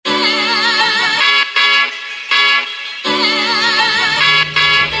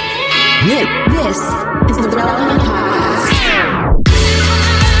This is the Relevant Podcast.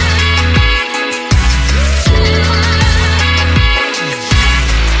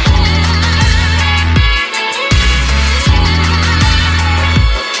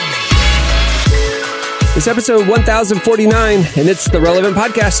 It's episode 1049, and it's the Relevant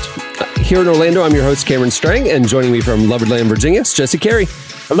Podcast. Here in Orlando, I'm your host, Cameron Strang, and joining me from Loverland, Virginia, is Jesse Carey.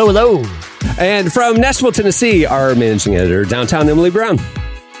 Hello, hello. And from Nashville, Tennessee, our managing editor, downtown Emily Brown.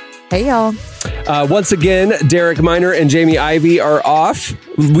 Hey, y'all. Once again, Derek Minor and Jamie Ivey are off.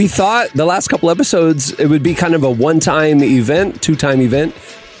 We thought the last couple episodes, it would be kind of a one-time event, two-time event.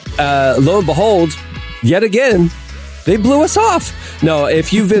 Lo and behold, yet again, they blew us off. No,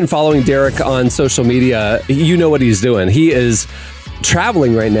 if you've been following Derek on social media, you know what he's doing. He is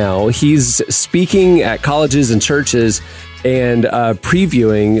traveling right now. He's speaking at colleges and churches and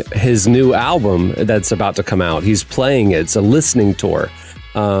previewing his new album that's about to come out. He's playing it. It's a listening tour.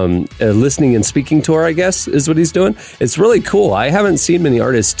 A listening and speaking tour, I guess, is what he's doing. It's really cool. I haven't seen many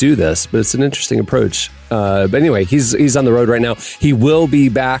artists do this, but it's an interesting approach. But anyway, he's on the road right now. He will be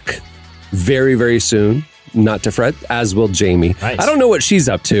back very, very soon. Not to fret, as will Jamie. Nice. I don't know what she's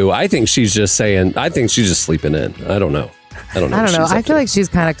up to. I think she's just sleeping in. I don't know. I don't know. I feel like she's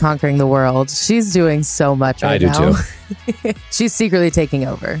kind of conquering the world. She's doing so much right now. I do too. She's secretly taking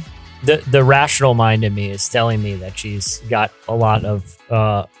over. The rational mind in me is telling me that she's got a lot of,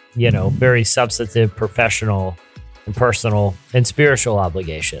 very substantive, professional, and personal and spiritual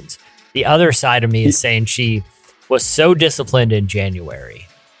obligations. The other side of me is saying she was so disciplined in January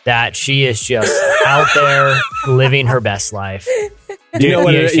that she is just out there living her best life.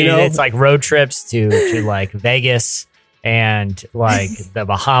 It's like road trips to like Vegas and like the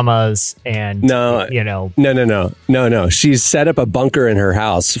Bahamas and No. She's set up a bunker in her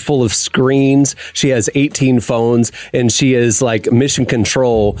house full of screens. She has 18 phones, and she is like mission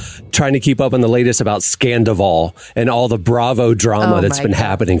control, trying to keep up on the latest about Scandival and all the Bravo drama that's been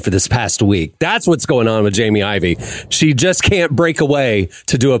happening for this past week. That's what's going on with Jamie Ivey. She just can't break away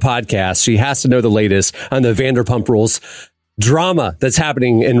to do a podcast. She has to know the latest on the Vanderpump Rules drama that's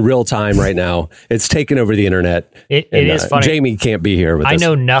happening in real time right now. It's taken over the internet. It is funny. Jamie can't be here with us. I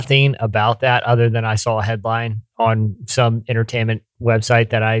know nothing about that other than I saw a headline on some entertainment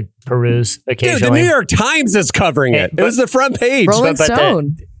website that I peruse occasionally. Dude, the New York Times is covering it. It was the front page. Rolling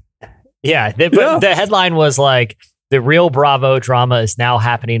Stone. The headline was like, the real Bravo drama is now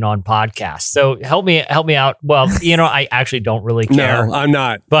happening on podcasts. So help me out. Well, I actually don't really care. No, I'm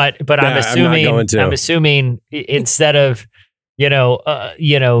not. But I'm assuming I'm not going to. I'm assuming instead of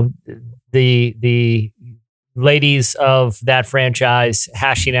the ladies of that franchise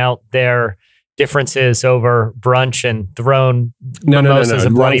hashing out their differences over brunch and thrown mimosas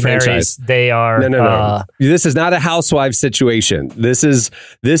and Bloody Marys. They are no. This is not a housewife situation. This is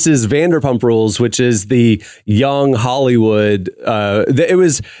Vanderpump Rules, which is the young Hollywood. It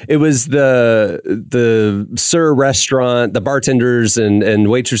was the Sir restaurant, the bartenders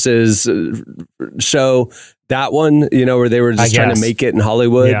and waitresses show. That one, where they were just trying to make it in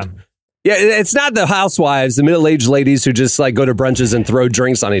Hollywood. Yeah, it's not the housewives, the middle-aged ladies who just like go to brunches and throw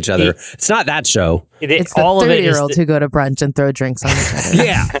drinks on each other. It's not that show. It's the 30-year-olds who go to brunch and throw drinks on each other.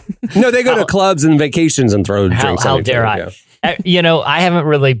 Yeah. No, they go to clubs and vacations and throw drinks on each other. How dare I? Yeah. I haven't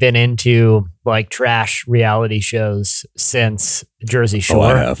really been into like trash reality shows since Jersey Shore. Oh,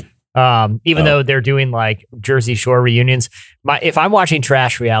 I have. Even though they're doing like Jersey Shore reunions. If I'm watching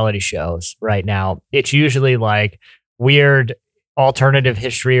trash reality shows right now, it's usually like weird alternative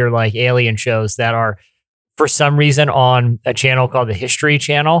history or like alien shows that are for some reason on a channel called the History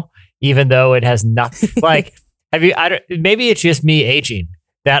Channel, even though it has nothing like, maybe it's just me aging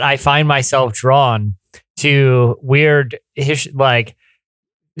that I find myself drawn to weird like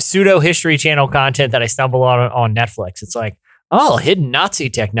pseudo History Channel content that I stumble on Netflix. It's like, oh, hidden Nazi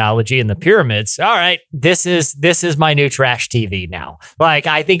technology in the pyramids. All right, this is my new trash TV now. Like,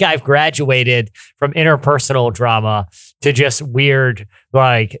 I think I've graduated from interpersonal drama to just weird,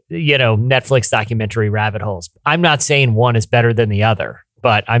 like, Netflix documentary rabbit holes. I'm not saying one is better than the other,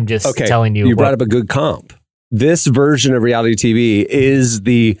 but I'm just telling you. You brought up a good comp. This version of reality TV is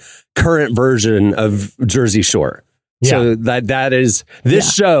the current version of Jersey Shore. So that is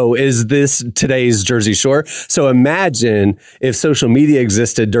this show is today's Jersey Shore. So imagine if social media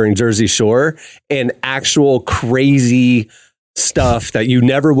existed during Jersey Shore and actual crazy stuff that you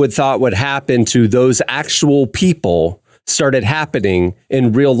never would thought would happen to those actual people started happening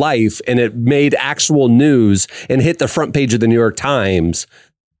in real life, and it made actual news and hit the front page of the New York Times.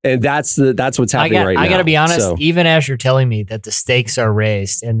 And that's what's happening right now. I got to be honest, even as you're telling me that the stakes are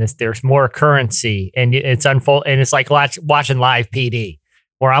raised and there's more currency and it's unfold, and it's like watching live PD.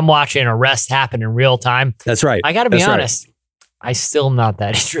 where I'm watching arrest happen in real time. That's right. I got to be That's right. honest. I still am not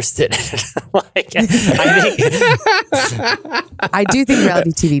that interested. Like, I think I do think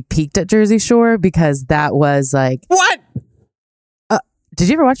reality TV peaked at Jersey Shore because that was like, What? did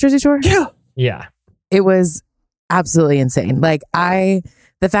you ever watch Jersey Shore? yeah. It was absolutely insane. Like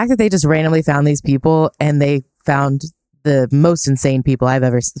the fact that they just randomly found these people and they found the most insane people I've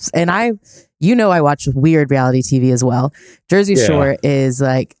ever, and I watch weird reality TV as well. Jersey Shore is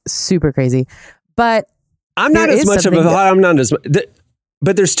like super crazy, but I'm not as much of a. I'm not as.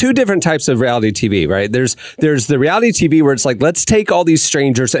 But there's two different types of reality TV, right? There's the reality TV where it's like, let's take all these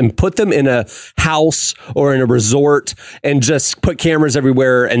strangers and put them in a house or in a resort and just put cameras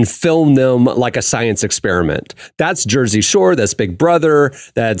everywhere and film them like a science experiment. That's Jersey Shore. That's Big Brother.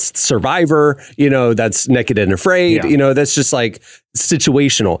 That's Survivor. That's Naked and Afraid. Yeah. That's just like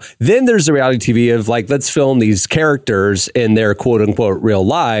situational. Then there's the reality TV of like, let's film these characters in their quote unquote real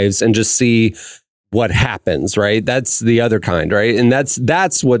lives and just see what happens, right? That's the other kind, right? And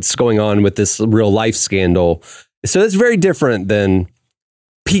that's what's going on with this real life scandal. So it's very different than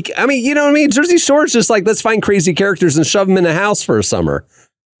peak. I mean, you know what I mean? Jersey Shore is just like, let's find crazy characters and shove them in a house for a summer.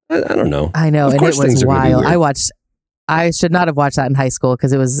 I don't know. I know, Of and course it was things are gonna be wild. weird. I should not have watched that in high school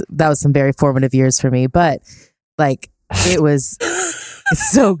because that was some very formative years for me. But like, it was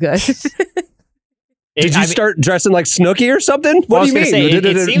so good. Did you start dressing like Snooki or something? What do you mean?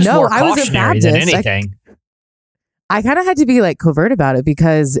 It seems No, more I was a cautionary than Baptist. anything. I kind of had to be like covert about it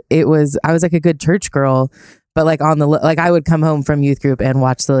because I was like a good church girl, but like I would come home from youth group and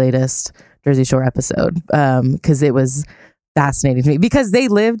watch the latest Jersey Shore episode because it was fascinating to me because they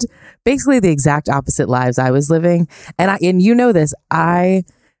lived basically the exact opposite lives I was living. And you know this, I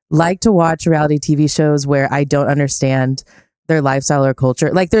like to watch reality TV shows where I don't understand their lifestyle or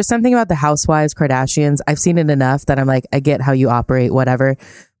culture. Like there's something about the Housewives, Kardashians. I've seen it enough that I'm like, I get how you operate, whatever.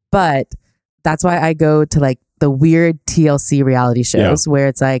 But that's why I go to like the weird TLC reality shows where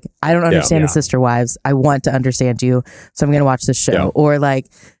it's like, I don't understand the Sister Wives. I want to understand you. So I'm going to watch this show. Or like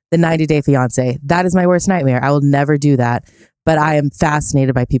the 90 Day Fiance. That is my worst nightmare. I will never do that. But I am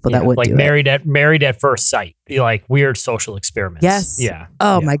fascinated by people that would like do married it. Married at first sight, like weird social experiments. Yes. Yeah.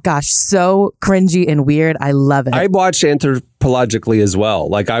 Oh my gosh. So cringy and weird. I love it. I watch anthropologically as well.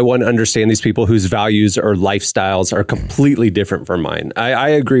 Like I want to understand these people whose values or lifestyles are completely different from mine. I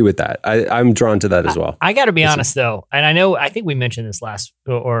agree with that. I'm drawn to that as well. I got to be honest though. And I think we mentioned this last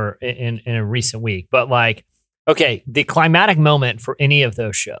or in a recent week, but like, okay, the climatic moment for any of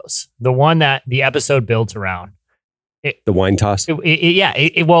those shows, the one that the episode builds around, the wine toss.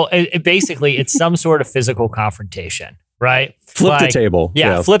 Basically, it's some sort of physical confrontation, right? Flip the table.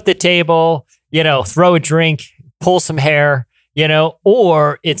 Yeah, flip the table, throw a drink, pull some hair,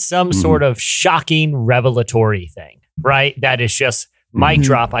 or it's some sort of shocking revelatory thing, right? That is just mic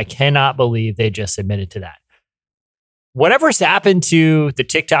drop. I cannot believe they just admitted to that. Whatever's happened to the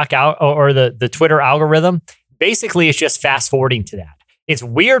TikTok or the Twitter algorithm, basically it's just fast forwarding to that. It's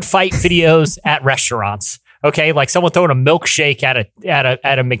weird fight videos at restaurants. Okay, like someone throwing a milkshake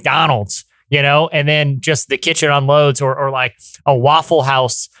at a McDonald's, and then just the kitchen unloads, or like a Waffle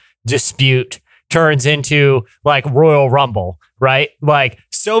House dispute turns into like Royal Rumble, right? Like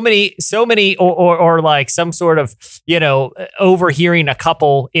so many, or like some sort of, overhearing a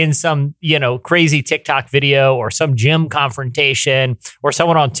couple in some, crazy TikTok video or some gym confrontation or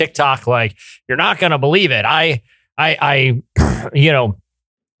someone on TikTok, like, you're not going to believe it. I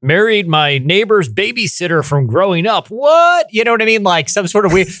married my neighbor's babysitter from growing up. What? You know what I mean? Like some sort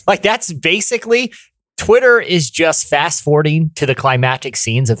of weird, like that's basically Twitter is just fast forwarding to the climactic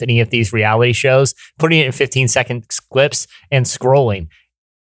scenes of any of these reality shows, putting it in 15-second clips and scrolling.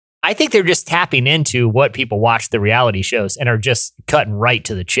 I think they're just tapping into what people watch the reality shows and are just cutting right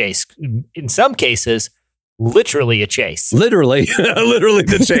to the chase. In some cases, literally a chase. Literally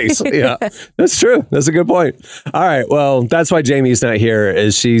the chase. Yeah, that's true. That's a good point. All right. Well, that's why Jamie's not here,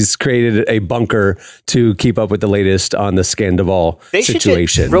 is she's created a bunker to keep up with the latest on the Scandival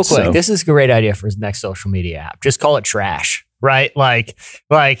situation. Real quick, this is a great idea for his next social media app. Just call it Trash, right? Like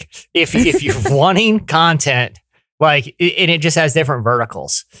if you're wanting content, and it just has different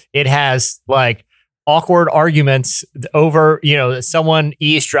verticals. It has like awkward arguments over, someone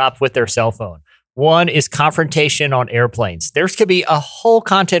eavesdropped with their cell phone. One is confrontation on airplanes. There could be a whole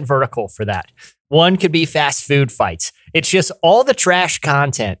content vertical for that. One could be fast food fights. It's just all the trash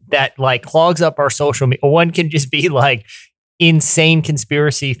content that like clogs up our social media. One can just be like insane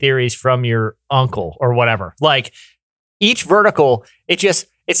conspiracy theories from your uncle or whatever. Like each vertical, it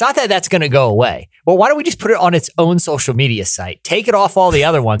it's not that that's going to go away. Well, why don't we just put it on its own social media site? Take it off all the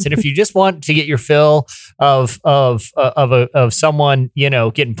other ones. And if you just want to get your fill of someone,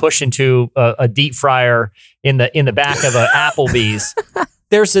 getting pushed into a deep fryer in the back of an Applebee's,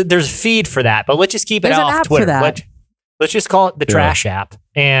 there's a feed for that. But let's just keep it off Twitter. Let's just call it the trash app.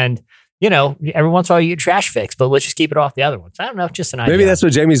 And every once in a while you get trash fix, but let's just keep it off the other ones. I don't know, just an idea. Maybe that's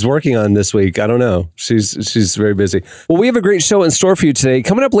what Jamie's working on this week. I don't know. She's very busy. Well, we have a great show in store for you today.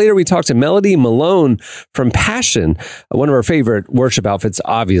 Coming up later, we talk to Melodie and Malone from Passion, one of our favorite worship outfits,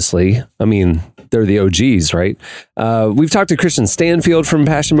 obviously. I mean, they're the OGs, right? We've talked to Kristen Stanfield from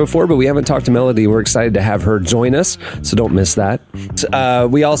Passion before, but we haven't talked to Melodie. We're excited to have her join us, so don't miss that.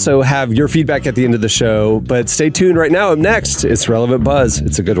 We also have your feedback at the end of the show, but stay tuned right now. Up next, it's Relevant Buzz.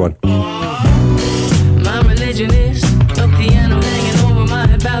 It's a good one. My religion is a piano hanging over my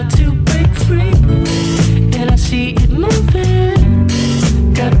about to break free, and I see it moving.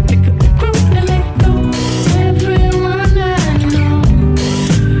 Gotta pick up the groove and let go. Everyone I know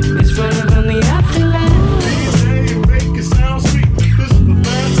is running from the afterlife. Hey, make it sound sweet. This is the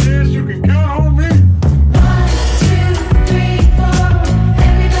last chance you can count on me. 1, 2, 3, 4.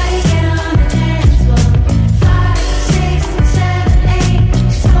 Everybody get on the dance floor. 5, 6, 7,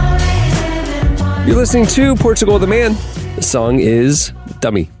 8. Small ladies living. You're listening to Portugal the Man. The song is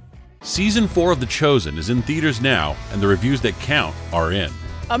Dummy. Season 4 of The Chosen is in theaters now, and the reviews that count are in.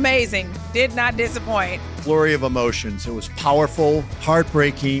 Amazing. Did not disappoint. Flurry of emotions. It was powerful,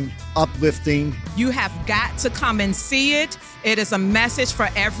 heartbreaking, uplifting. You have got to come and see it. It is a message for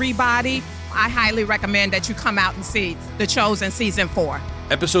everybody. I highly recommend that you come out and see The Chosen Season 4.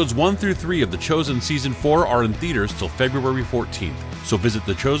 Episodes 1 through 3 of The Chosen Season 4 are in theaters till February 14th. So visit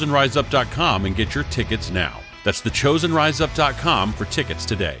thechosenriseup.com and get your tickets now. That's thechosenriseup.com for tickets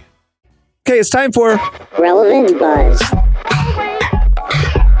today. Okay, it's time for Relevant Buzz.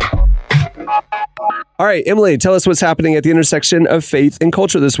 All right, Emily, tell us what's happening at the intersection of faith and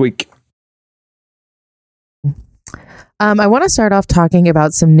culture this week. I want to start off talking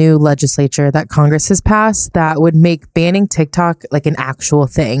about some new legislature that Congress has passed that would make banning TikTok like an actual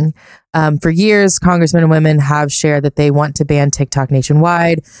thing. For years, congressmen and women have shared that they want to ban TikTok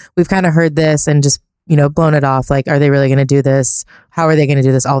nationwide. We've kind of heard this and just blown it off. Like, are they really going to do this? How are they going to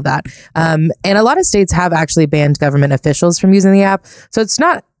do this? All of that. And a lot of states have actually banned government officials from using the app. So it's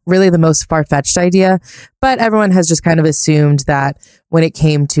not really the most far-fetched idea, but everyone has just kind of assumed that when it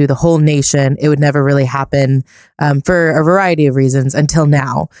came to the whole nation, it would never really happen for a variety of reasons until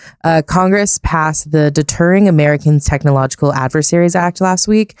now. Congress passed the Deterring Americans Technological Adversaries Act last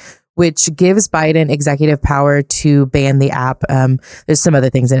week, which gives Biden executive power to ban the app. There's some other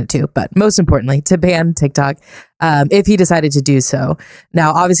things in it too, but most importantly, to ban TikTok if he decided to do so.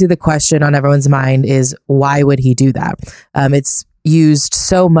 Now, obviously, the question on everyone's mind is, why would he do that? It's used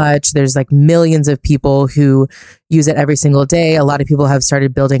so much. There's like millions of people who use it every single day. A lot of people have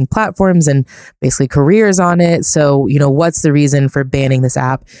started building platforms and basically careers on it. So, what's the reason for banning this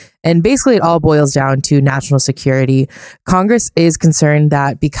app? And basically it all boils down to national security. Congress is concerned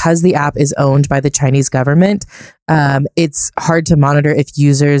that because the app is owned by the Chinese government, it's hard to monitor if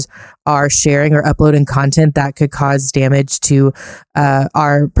users are sharing or uploading content that could cause damage to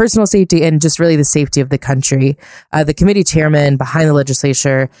our personal safety and just really the safety of the country. The committee chairman behind the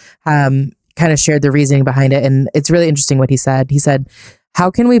legislature kind of shared the reasoning behind it. And it's really interesting what he said. He said, "How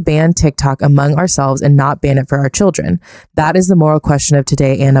can we ban TikTok among ourselves and not ban it for our children? That is the moral question of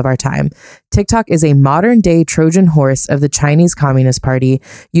today and of our time. TikTok is a modern day Trojan horse of the Chinese Communist Party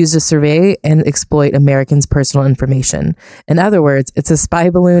used to survey and exploit Americans' personal information. In other words, it's a spy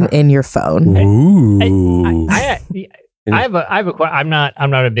balloon in your phone." Ooh. I have a question. I'm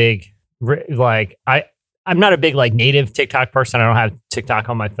not a big I'm not a big native TikTok person. I don't have TikTok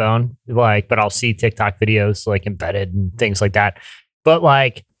on my phone, but I'll see TikTok videos embedded and things like that. But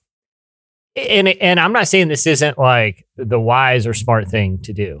and I'm not saying this isn't the wise or smart thing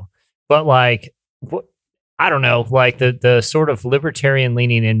to do, but I don't know, the sort of libertarian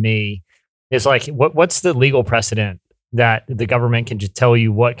leaning in me is what's the legal precedent that the government can just tell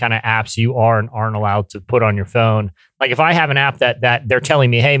you what kind of apps you are and aren't allowed to put on your phone? If I have an app that they're telling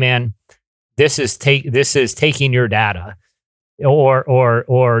me, hey man, this is taking your data,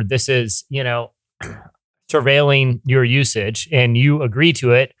 or this is surveilling your usage, and you agree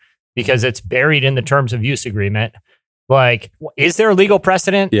to it because it's buried in the terms of use agreement. Is there a legal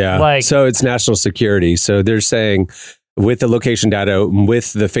precedent? Yeah. So it's national security. So they're saying with the location data,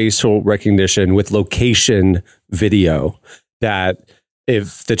 with the facial recognition, with location video, that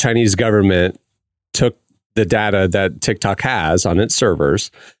if the Chinese government took the data that TikTok has on its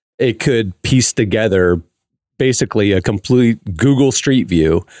servers, it could piece together basically a complete Google Street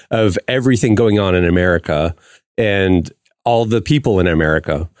View of everything going on in America and all the people in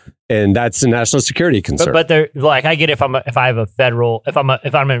America. And that's a national security concern. But they're like, I get if I'm a federal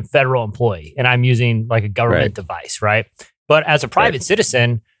employee and I'm using like a government device, right? But as a private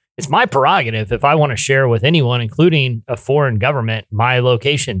citizen, it's my prerogative if I want to share with anyone, including a foreign government, my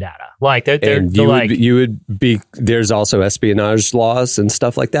location data. Like there's also espionage laws and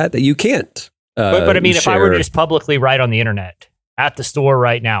stuff like that you can't. But I mean, share. if I were to just publicly write on the internet at the store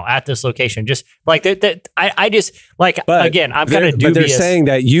right now, at this location, just like that, I just like, again, I'm kind of dubious. But they're saying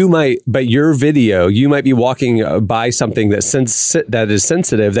that your video, you might be walking by something that is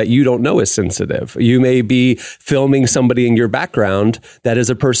sensitive that you don't know is sensitive. You may be filming somebody in your background that is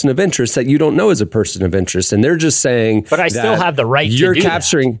a person of interest that you don't know is a person of interest. And they're just saying, but I still have the right you're to do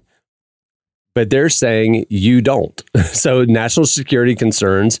capturing. That. But they're saying you don't. So national security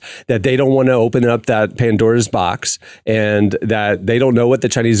concerns that they don't want to open up that Pandora's box and that they don't know what the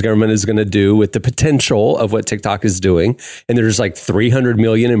Chinese government is going to do with the potential of what TikTok is doing. And there's like 300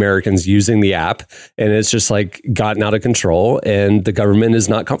 million Americans using the app and it's just like gotten out of control and the government is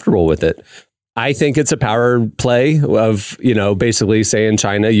not comfortable with it. I think it's a power play of, basically saying,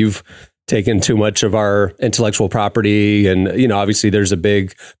 China, you've taken too much of our intellectual property. And, obviously there's a big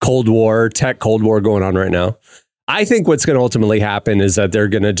tech Cold War going on right now. I think what's going to ultimately happen is that they're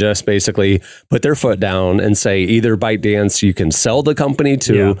going to just basically put their foot down and say either ByteDance, you can sell the company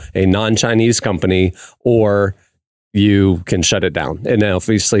to a non-Chinese company or you can shut it down. And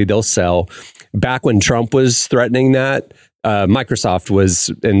obviously they'll sell. Back when Trump was threatening that, Microsoft was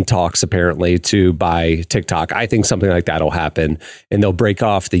in talks apparently to buy TikTok. I think something like that will happen and they'll break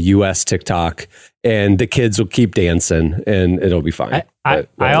off the US TikTok and the kids will keep dancing and it'll be fine. I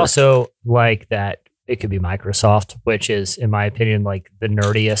also like that it could be Microsoft, which is, in my opinion, like the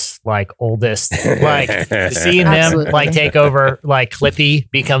nerdiest, like oldest, like seeing them like take over, like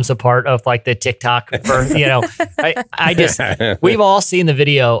Clippy becomes a part of like the TikTok for, I just, we've all seen the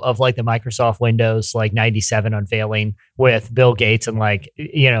video of like the Microsoft Windows, like 97 unveiling with Bill Gates and like,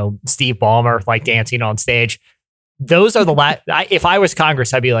 Steve Ballmer, like dancing on stage. Those are the if I was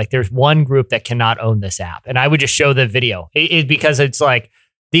Congress, I'd be like, there's one group that cannot own this app. And I would just show the video because it's like,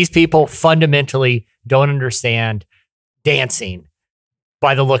 these people fundamentally don't understand dancing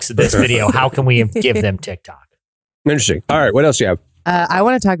by the looks of this video. How can we give them TikTok? Interesting. All right. What else do you have? I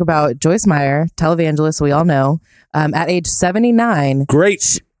want to talk about Joyce Meyer, televangelist we all know, at age 79.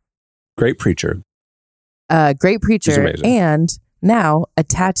 Great preacher. Great preacher. And now a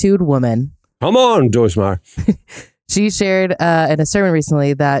tattooed woman. Come on, Joyce Meyer. She shared in a sermon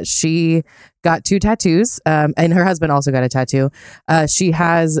recently that she got 2 tattoos, and her husband also got a tattoo. She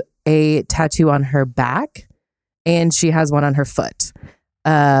has a tattoo on her back, and she has one on her foot.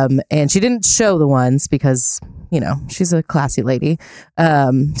 And she didn't show the ones because, she's a classy lady.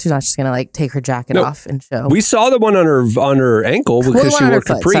 She's not just gonna like take her jacket off and show. We saw the one on her ankle because she wore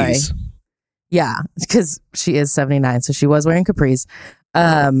capris. Sorry. Yeah, because she is 79, so she was wearing capris.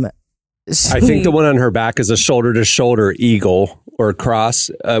 I think the one on her back is a shoulder to shoulder eagle or cross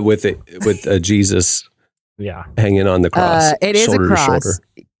with Jesus hanging on the cross. It is a cross.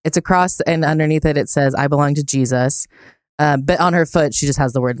 It's a cross, and underneath it says, I belong to Jesus. But on her foot, she just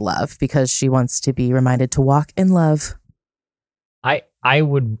has the word love because she wants to be reminded to walk in love. I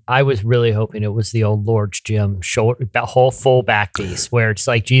was really hoping it was the old Lord's Gym shoulder, that whole full back piece where it's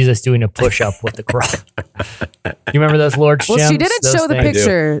like Jesus doing a push up with the cross. You remember those Lord's Gyms? Well, she didn't show the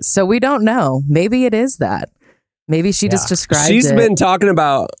picture, so we don't know. Maybe it is that. Maybe she just described it. She's been talking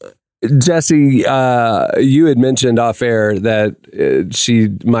about, Jesse, you had mentioned off air that she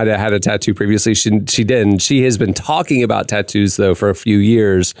might have had a tattoo previously. She didn't. She has been talking about tattoos, though, for a few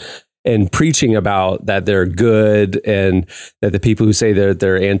years and preaching about that they're good and that the people who say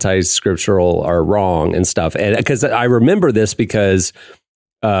they're anti-scriptural are wrong and stuff. And because I remember this because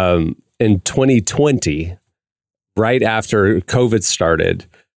in 2020, right after COVID started,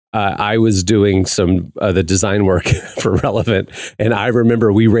 I was doing some the design work for Relevant, and I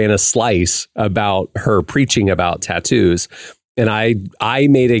remember we ran a slice about her preaching about tattoos, and I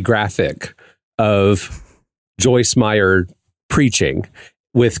made a graphic of Joyce Meyer preaching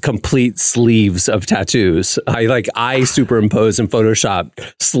with complete sleeves of tattoos. I superimposed and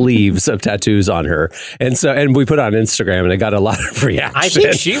photoshopped sleeves of tattoos on her. And we put it on Instagram and I got a lot of reaction. I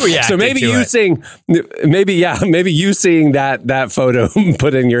think she reacted. So maybe you seeing that photo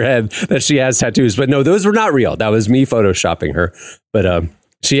put in your head that she has tattoos, but no, those were not real. That was me photoshopping her. But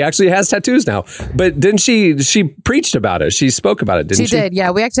she actually has tattoos now. But didn't she preached about it? She spoke about it, didn't she? She did.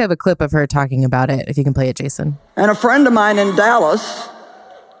 Yeah. We actually have a clip of her talking about it. If you can play it, Jason. And a friend of mine in Dallas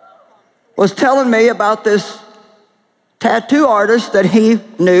was telling me about this tattoo artist that he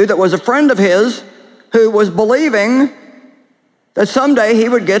knew that was a friend of his who was believing that someday he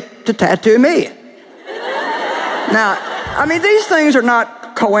would get to tattoo me. Now, I mean, these things are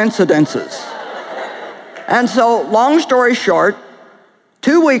not coincidences. And so, long story short,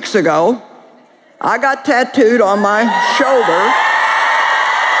 2 weeks ago, I got tattooed on my shoulder.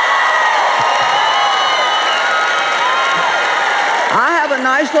 I have a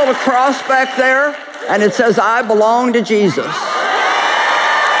nice little cross back there, and it says, I belong to Jesus.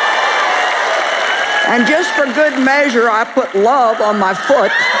 And just for good measure, I put love on my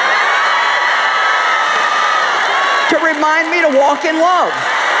foot to remind me to walk in love.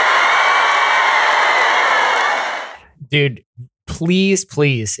 Dude, please,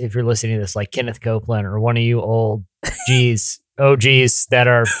 if you're listening to this, like Kenneth Copeland or one of you old OGs that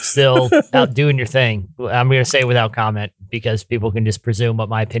are still out doing your thing, I'm going to say without comment because people can just presume what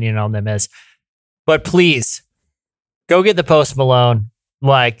my opinion on them is. But please, go get the Post Malone.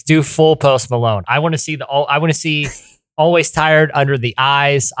 Like, do full Post Malone. I want to see Always Tired under the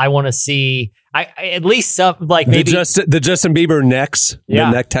eyes. I want to see at least some, like, maybe the Justin Bieber necks, the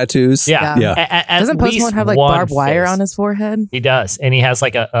neck tattoos. Yeah. Doesn't Post Malone have like barbed wire on his forehead? He does, and he has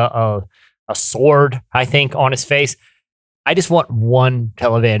like a sword, I think, on his face. I just want one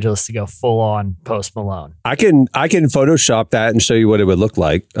televangelist to go full on Post Malone. I can Photoshop that and show you what it would look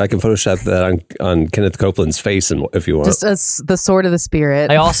like. I can Photoshop that on Kenneth Copeland's face, and if you want, just the sword of the spirit.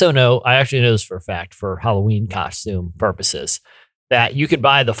 I actually know this for a fact, for Halloween costume purposes, that you could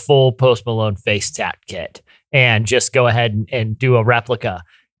buy the full Post Malone face tat kit and just go ahead and do a replica.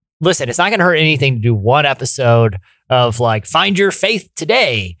 Listen, it's not going to hurt anything to do one episode of like Find Your Faith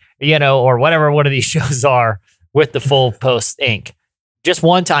Today, or whatever one of these shows are, with the full Post ink. Just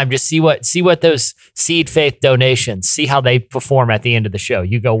one time, just see what those seed faith donations, see how they perform at the end of the show.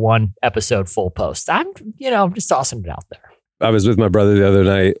 You go one episode full Post. I'm just tossing it out there. I was with my brother the other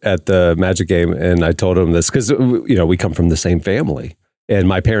night at the Magic game, and I told him this because, we come from the same family, and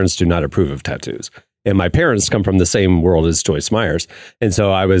my parents do not approve of tattoos. And my parents come from the same world as Joyce Myers. And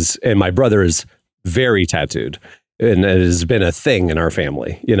so and my brother is very tattooed. And it has been a thing in our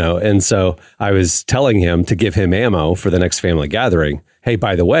family, And so I was telling him to give him ammo for the next family gathering. Hey,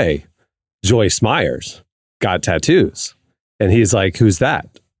 by the way, Joyce Myers got tattoos. And he's like, who's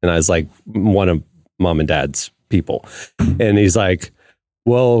that? And I was like, one of mom and dad's people. And he's like,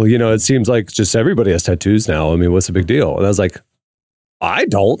 well, it seems like just everybody has tattoos now. I mean, what's the big deal? And I was like, I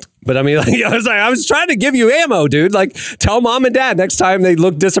don't. But I mean, I was trying to give you ammo, dude. Like, tell mom and dad next time they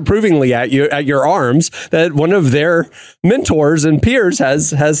look disapprovingly at you, at your arms, that one of their mentors and peers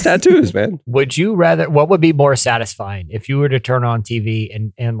has tattoos, man. Would you rather, what would be more satisfying if you were to turn on TV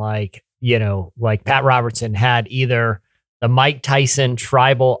and like Pat Robertson had either the Mike Tyson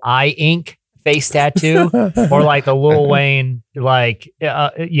tribal eye ink face tattoo or like the Lil Wayne, Post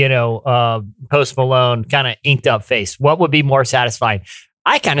Malone kind of inked up face? What would be more satisfying?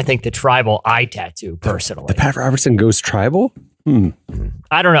 I kind of think the tribal eye tattoo, personally. The Pat Robertson goes tribal? I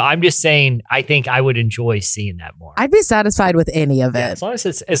don't know. I'm just saying, I think I would enjoy seeing that more. I'd be satisfied with any of it. As long as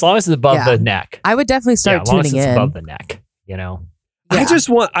it's above the neck. I would definitely start tuning in. Above the neck, I just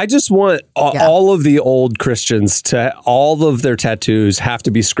want all of the old Christians to, all of their tattoos have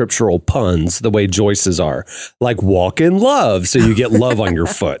to be scriptural puns the way Joyce's are, like walk in love. So you get love on your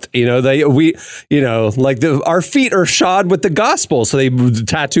foot. Our feet are shod with the gospel. So they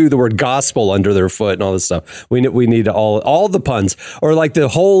tattoo the word gospel under their foot and all this stuff. We need all the puns, or like the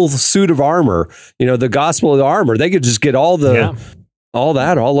whole suit of armor, the gospel of the armor. They could just get all that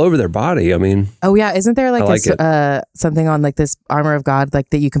all over their body. I mean, oh yeah, isn't there something on like this armor of God like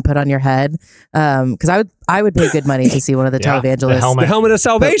that you can put on your head? Because I would pay good money to see one of the televangelists. The helmet of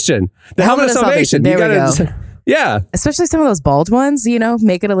salvation. The helmet of salvation. There we go. Yeah, especially some of those bald ones.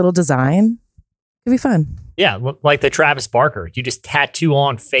 Make it a little design. It'd be fun. Yeah, like the Travis Barker. You just tattoo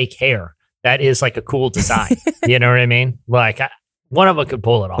on fake hair. That is like a cool design. You know what I mean? Like one of them could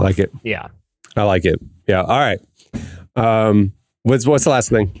pull it off. I like it. Yeah, I like it. Yeah. All right. What's the last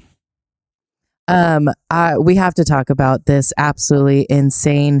thing? We have to talk about this absolutely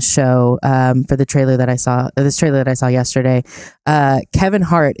insane show for the trailer that I saw. This trailer that I saw yesterday. Kevin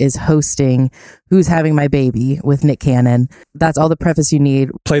Hart is hosting Who's Having My Baby with Nick Cannon. That's all the preface you need.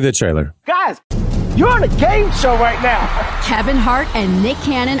 Play the trailer. Guys, you're on a game show right now. Kevin Hart and Nick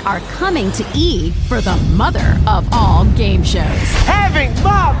Cannon are coming to E! for the mother of all game shows. Having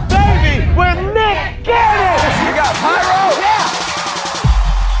my baby with Nick Cannon. You got pyro? Yeah.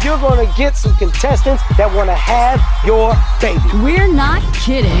 You're going to get some contestants that want to have your baby. We're not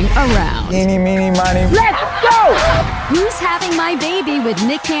kidding around. Eeny, meeny, miny. Let's go! Who's Having My Baby with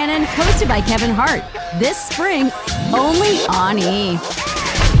Nick Cannon, hosted by Kevin Hart. This spring, only on E!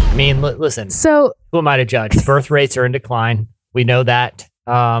 I mean, listen. So who am I to judge? Birth rates are in decline. We know that.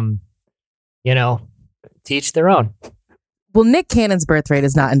 Teach their own. Well, Nick Cannon's birth rate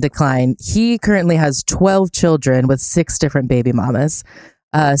is not in decline. He currently has 12 children with 6 different baby mamas.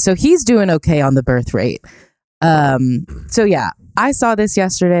 So he's doing okay on the birth rate. So yeah, I saw this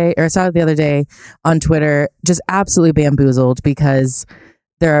yesterday, or saw it the other day on Twitter, just absolutely bamboozled because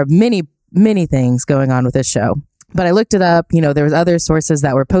there are many, many things going on with this show. But I looked it up, there was other sources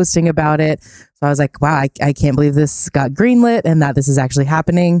that were posting about it. So I was like, wow, I can't believe this got greenlit and that this is actually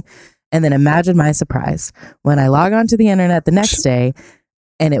happening. And then imagine my surprise when I log onto the internet the next day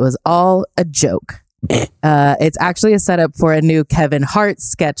and it was all a joke. It's actually a setup for a new Kevin Hart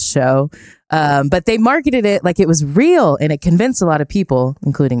sketch show. But they marketed it like it was real and it convinced a lot of people,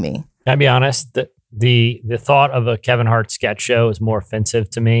 including me. Can I be honest? The thought of a Kevin Hart sketch show is more offensive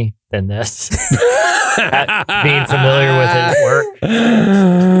to me than this. Being familiar with his work.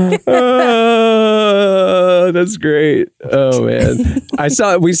 That's great. Oh man,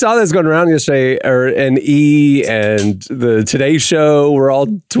 we saw this going around yesterday, and E and the Today Show were all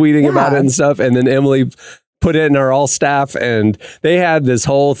tweeting about it and stuff, and then Emily put it in our all staff, and they had this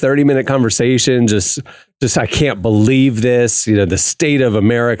whole 30-minute conversation. Just I can't believe this. The state of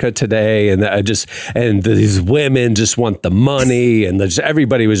America today, and these women just want the money, and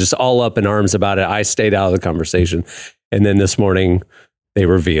everybody was just all up in arms about it. I stayed out of the conversation, and then this morning they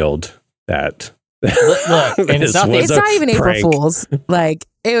revealed that. Look, and it's not even April Fool's. Like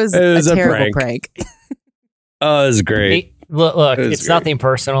it was a terrible prank. Oh, it was great. Look, it's nothing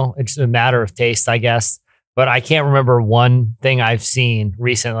personal. It's a matter of taste, I guess. But I can't remember one thing I've seen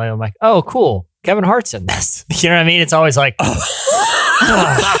recently. I'm like, oh, cool. Kevin Hart's in this. You know what I mean? It's always like,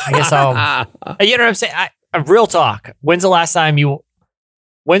 I guess I'll. You know what I'm saying? Real talk. When's the last time you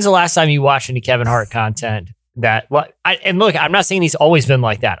watched any Kevin Hart content? And look, I'm not saying he's always been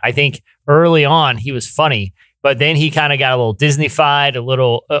like that. I think early on he was funny, but then he kind of got a little Disney-fied, a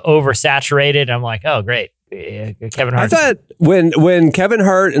little oversaturated. I'm like, oh, great. Kevin Hart. I thought when Kevin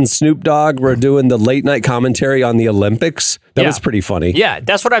Hart and Snoop Dogg were doing the late night commentary on the Olympics, that was pretty funny. Yeah,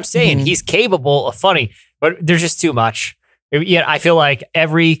 that's what I'm saying. Mm-hmm. He's capable of funny, but there's just too much. Yeah, I feel like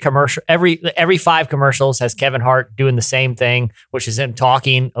every commercial, every 5 commercials has Kevin Hart doing the same thing, which is him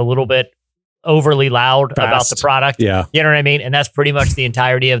talking a little bit overly loud about the product. Yeah, you know what I mean. And that's pretty much the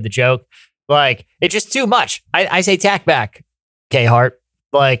entirety of the joke. Like it's just too much. I say tack back, K Hart.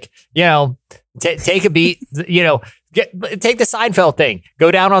 Like take a beat. Take the Seinfeld thing. Go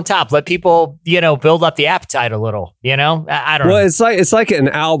down on top. Let people, build up the appetite a little. I don't know. Well, it's like an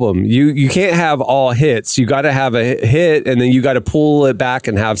album. You can't have all hits. You got to have a hit, and then you got to pull it back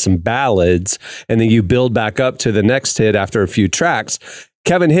and have some ballads, and then you build back up to the next hit after a few tracks.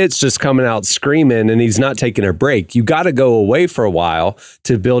 Kevin Hit's just coming out screaming, and he's not taking a break. You got to go away for a while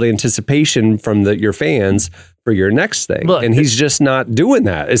to build anticipation from your fans for your next thing. Look, and he's just not doing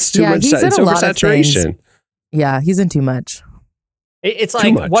that. It's too much. It's oversaturation. Yeah, he's in too much. It's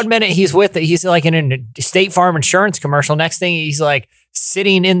like 1 minute he's like in a State Farm insurance commercial. Next thing he's like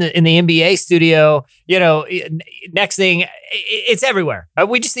sitting in the NBA studio. Next thing it's everywhere.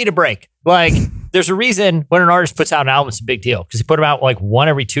 We just need a break. Like there's a reason when an artist puts out an album, it's a big deal because they put them out like one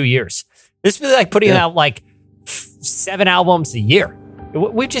every 2 years. This would be like putting out like 7 albums a year.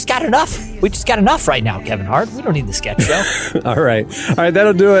 We've just got enough. We just got enough right now, Kevin Hart. We don't need the sketch show. All right.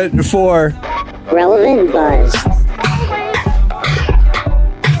 That'll do it for Relevant Buzz.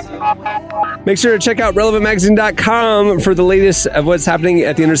 Make sure to check out relevantmagazine.com for the latest of what's happening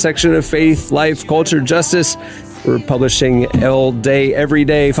at the intersection of faith, life, culture, justice. We're publishing all day, every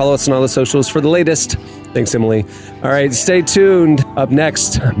day. Follow us on all the socials for the latest. Thanks, Emily. All right, stay tuned. Up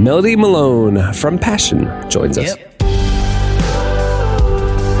next, Melodie Malone from Passion joins us. Yep.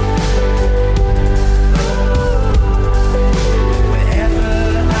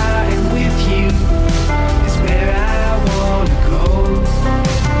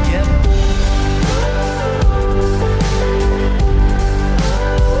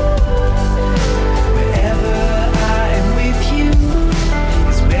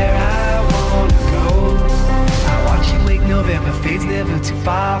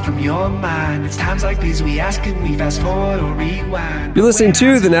 You're listening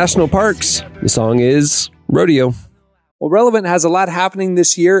to The National Parks. The song is Rodeo. Well, Relevant has a lot happening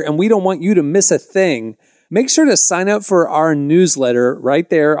this year, and we don't want you to miss a thing. Make sure to sign up for our newsletter right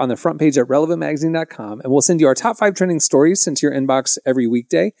there on the front page at relevantmagazine.com, and we'll send you our top 5 trending stories sent to your inbox every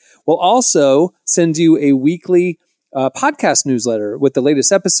weekday. We'll also send you a weekly podcast newsletter with the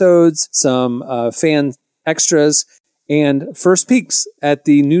latest episodes, some fan extras, and first peeks at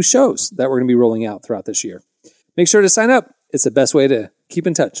the new shows that we're going to be rolling out throughout this year. Make sure to sign up. It's the best way to keep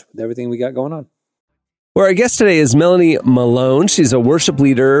in touch with everything we got going on. Well, our guest today is Melodie Malone. She's a worship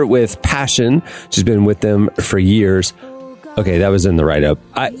leader with Passion. She's been with them for years. Okay, that was in the write-up.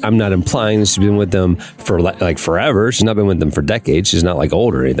 I'm not implying that she's been with them for like forever. She's not been with them for decades. She's not like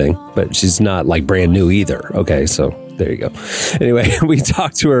old or anything, but she's not like brand new either. Okay, so there you go. Anyway, we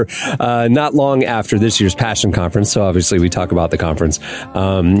talked to her not long after this year's Passion Conference. So obviously we talk about the conference.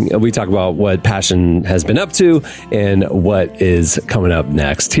 We talk about what Passion has been up to and what is coming up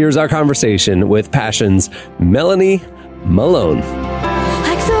next. Here's our conversation with Passion's Melodie Malone.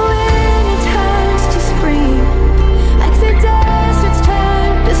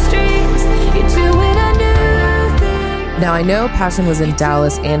 Now, I know Passion was in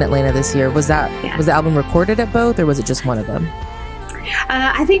Dallas and Atlanta this year. Was the album recorded at both, or was it just one of them?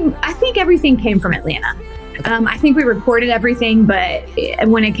 I think everything came from Atlanta. I think we recorded everything, but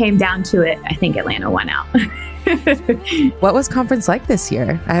when it came down to it, I think Atlanta won out. What was conference like this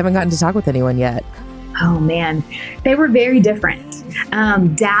year? I haven't gotten to talk with anyone yet. Oh man, they were very different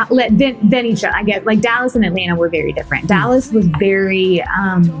than each other. I get like Dallas and Atlanta were very different. Dallas was very,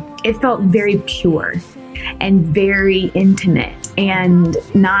 it felt very pure and very intimate and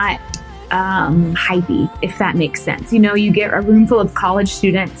not hypey, if that makes sense. You know, you get a room full of college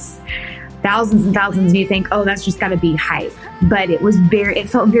students, thousands and thousands, and you think, oh, that's just got to be hype. But it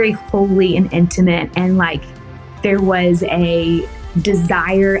felt very holy and intimate, and like there was a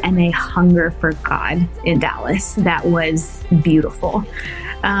desire and a hunger for God in Dallas that was beautiful.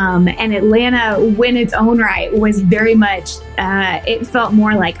 And Atlanta, when its own right, was very much, it felt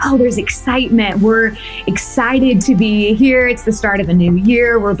more like, oh, there's excitement. We're excited to be here. It's the start of a new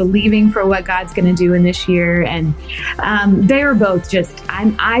year. We're believing for what God's going to do in this year. And they were both just,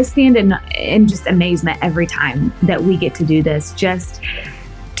 I stand in just amazement every time that we get to do this, just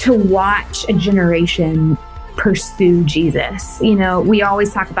to watch a generation pursue Jesus. You know, we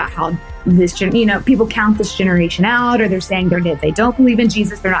always talk about how people count this generation out, or they're saying they don't believe in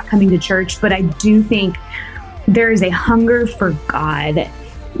Jesus, they're not coming to church. But I do think there is a hunger for God,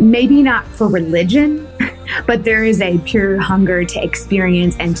 maybe not for religion, but there is a pure hunger to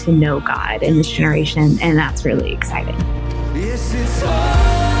experience and to know God in this generation. And that's really exciting. Yes, it's all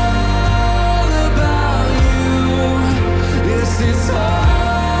about you. Yes, it's all.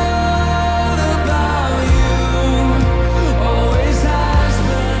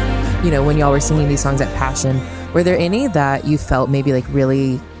 You know, when y'all were singing these songs at Passion, were there any that you felt maybe like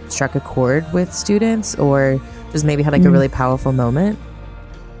really struck a chord with students, or just maybe had like a really powerful moment?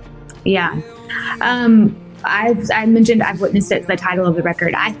 Yeah. I mentioned I've Witnessed It, the title of the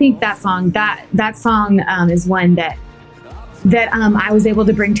record. I think that song is one that I was able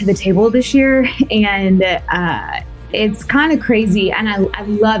to bring to the table this year. And it's kind of crazy. And I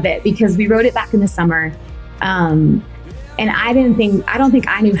love it because we wrote it back in the summer. And I don't think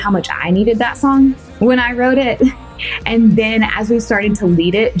I knew how much I needed that song when I wrote it. And then as we started to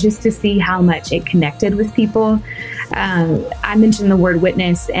lead it, just to see how much it connected with people, I mentioned the word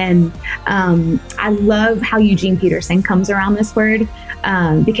witness, and I love how Eugene Peterson comes around this word,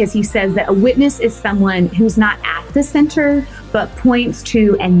 because he says that a witness is someone who's not at the center, but points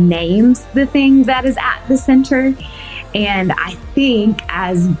to and names the thing that is at the center. And I think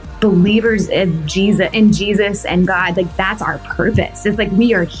as believers in Jesus and God, like that's our purpose. It's like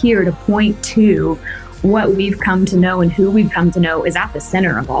we are here to point to what we've come to know, and who we've come to know is at the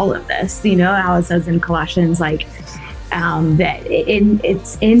center of all of this. You know how it says in Colossians, like that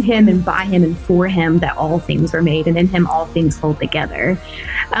it's in him and by him and for him that all things were made, and in him all things hold together.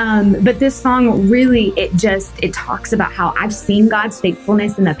 But this song really, it talks about how I've seen God's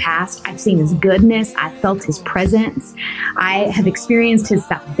faithfulness in the past. I've seen his goodness. I've felt his presence. I have experienced his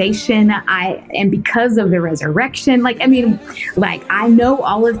salvation. And because of the resurrection, I know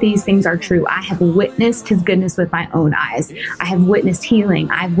all of these things are true. I have witnessed his goodness with my own eyes. I have witnessed healing.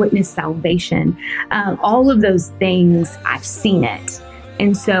 I've witnessed salvation. All of those things, I've seen it.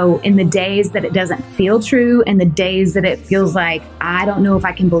 And so in the days that it doesn't feel true, and the days that it feels like, I don't know if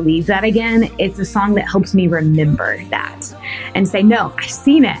I can believe that again, it's a song that helps me remember that and say, no, I've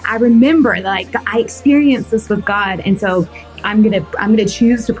seen it. I remember, like, I experienced this with God. And so I'm gonna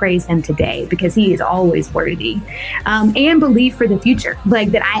choose to praise him today because he is always worthy, and believe for the future. Like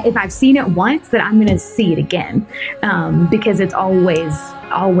that, if I've seen it once, that I'm gonna see it again, because it's always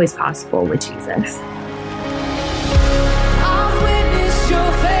possible with Jesus.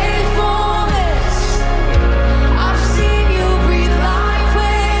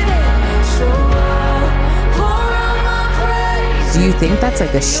 Do you think that's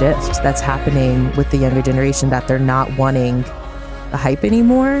like a shift that's happening with the younger generation, that they're not wanting the hype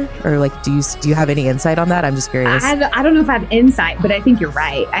anymore? Or like, do you have any insight on that? I'm just curious. I don't know if I have insight, but I think you're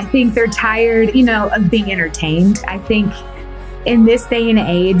right. I think they're tired, of being entertained. I think in this day and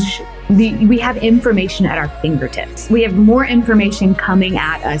age, we have information at our fingertips. We have more information coming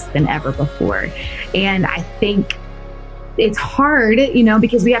at us than ever before. And I think it's hard,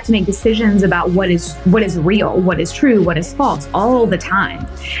 because we have to make decisions about what is real, what is true, what is false all the time.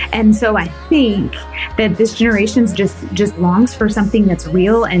 And so I think that this generation just longs for something that's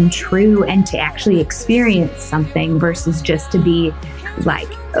real and true, and to actually experience something versus just to be like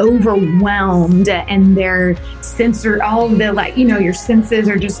overwhelmed and their your senses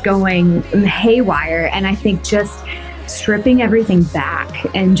are just going haywire. And I think just stripping everything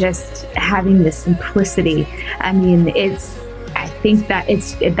back and just having this simplicity. I think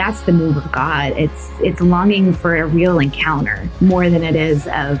that's the move of God. It's longing for a real encounter more than it is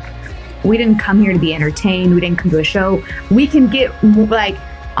of, we didn't come here to be entertained. We didn't come to a show. We can get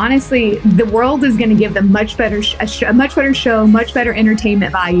honestly, the world is going to give them a much better show, much better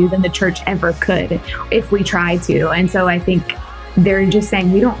entertainment value than the church ever could if we try to. And so I think they're just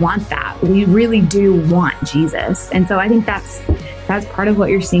saying, we don't want that. We really do want Jesus. And so I think that's part of what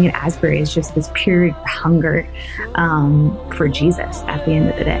you're seeing at Asbury, is just this pure hunger for Jesus at the end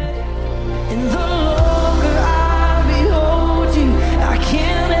of the day.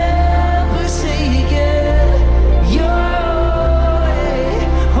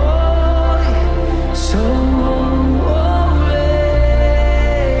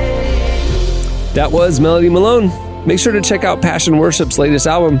 That was Melodie Malone. Make sure to check out Passion Worship's latest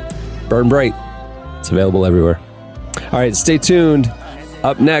album, Burn Bright. It's available everywhere. All right, stay tuned.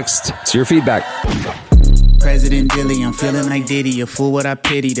 Up next, it's your feedback. President Dilly, I'm feeling like Diddy, a fool what I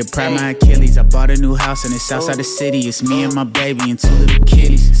pity, to pride my Achilles. I bought a new house and it's outside the city. It's me and my baby and 2 little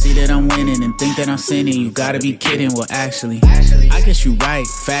kitties. See that I'm winning and think that I'm sinning. You gotta be kidding. Well, actually, I guess you right,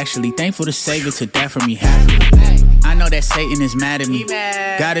 factually. Thankful to Savior took that from me happily. I know that Satan is mad at me.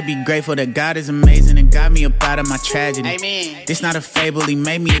 Gotta be grateful that God is amazing and got me up out of my tragedy. Amen. This not a fable. He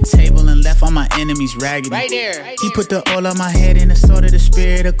made me a table and left all my enemies raggedy. Right there. He put the oil on my head and the sword of the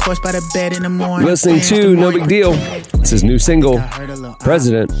spirit, of course, by the bed in the morning. Listening to No Big Deal. It's his new single,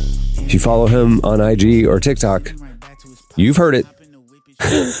 President. If you follow him on IG or TikTok, you've heard it.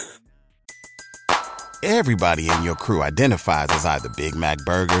 Everybody in your crew identifies as either Big Mac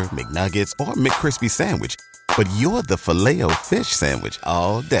Burger, McNuggets, or McCrispy Sandwich. But you're the Filet-O-Fish Sandwich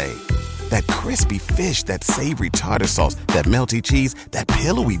all day. That crispy fish, that savory tartar sauce, that melty cheese, that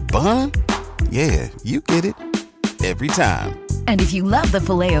pillowy bun. Yeah, you get it. Every time. And if you love the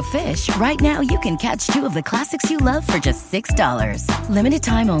Filet-O-Fish, right now you can catch 2 of the classics you love for just $6. Limited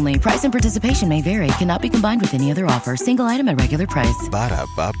time only. Price and participation may vary. Cannot be combined with any other offer. Single item at regular price.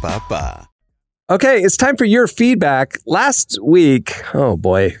 Ba-da-ba-ba-ba. Okay, it's time for your feedback. Last week, oh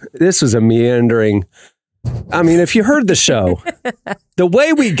boy, this was a meandering. I mean, if you heard the show, the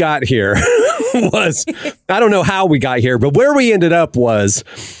way we got here was, I don't know how we got here, but where we ended up was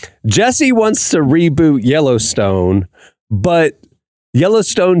Jesse wants to reboot Yellowstone, but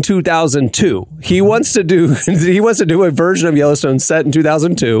Yellowstone 2002. He wants to do a version of Yellowstone set in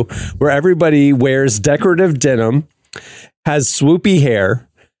 2002 where everybody wears decorative denim, has swoopy hair,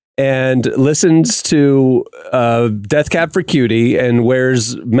 and listens to Death Cab for Cutie and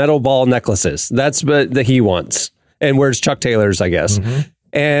wears metal ball necklaces. That's what he wants. And wears Chuck Taylors, I guess. Mm-hmm.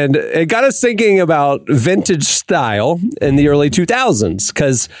 And it got us thinking about vintage style in the early 2000s,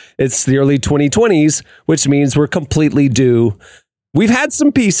 because it's the early 2020s, which means we're completely due. We've had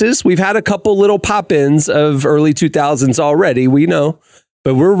some pieces. We've had a couple little pop-ins of early 2000s already. We know.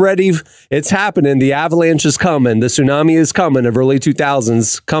 But we're ready. It's happening. The avalanche is coming. The tsunami is coming of early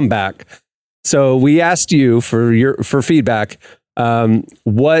 2000s comeback. So we asked you for feedback.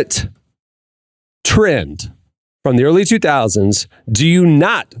 What trend from the early 2000s do you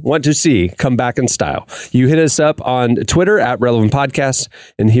not want to see come back in style? You hit us up on Twitter at Relevant Podcast,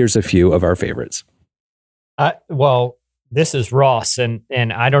 and here's a few of our favorites. Well, this is Ross, and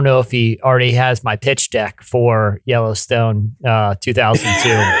I don't know if he already has my pitch deck for Yellowstone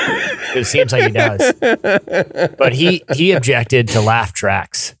 2002. It seems like he does. But he objected to laugh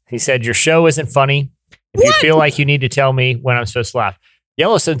tracks. He said, your show isn't funny. If you feel like you need to tell me when I'm supposed to laugh.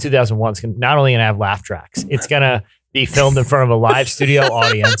 Yellowstone 2001 is not only going to have laugh tracks, it's going to be filmed in front of a live studio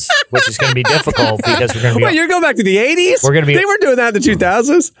audience, which is going to be difficult because we're going to be... Wait, you're going back to the 80s? We're going to be... They were doing that in the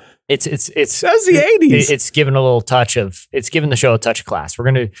 2000s? It's that was the 80s. It's given the show a touch of class.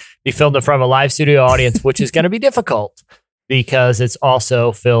 We're going to be filmed in front of a live studio audience, which is going to be difficult because it's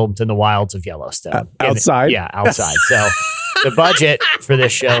also filmed in the wilds of Yellowstone. Outside? Outside. So the budget for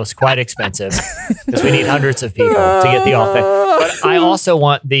this show is quite expensive because we need hundreds of people to get the all thing. But I also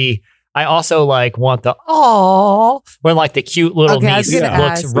want the oh, when like the cute little niece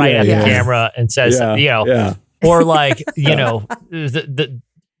looks right at the camera and says, or like,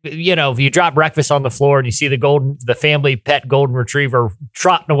 if you drop breakfast on the floor and you see the family pet golden retriever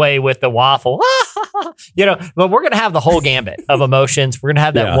trotting away with the waffle, but we're going to have the whole gambit of emotions. We're going to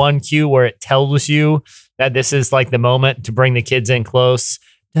have that one cue where it tells you that this is like the moment to bring the kids in close.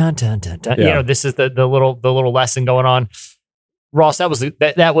 Dun, dun, dun, dun. This is the little lesson going on. Ross, that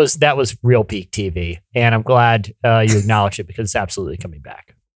was real peak TV. And I'm glad you acknowledged it because it's absolutely coming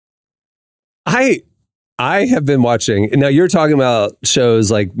back. I have been watching. Now you're talking about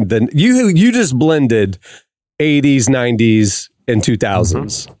shows like you just blended 80s, 90s, and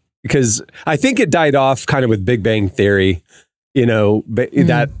 2000s because I think it died off kind of with Big Bang Theory.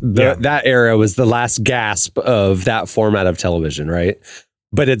 That era was the last gasp of that format of television, right?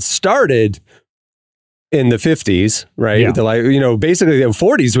 But it started in the 50s, right? Yeah. Basically the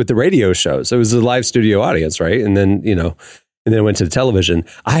 40s with the radio shows. It was a live studio audience, right? And then and then it went to the television.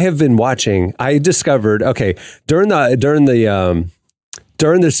 I discovered, during the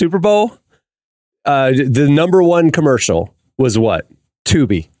Super Bowl, the number one commercial was what?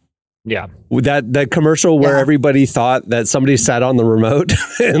 Tubi. Yeah. That commercial where everybody thought that somebody sat on the remote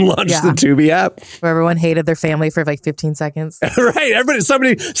and launched the Tubi app. Where everyone hated their family for like 15 seconds. Right.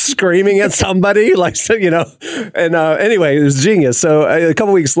 Somebody screaming at somebody, and anyway, it was genius. So a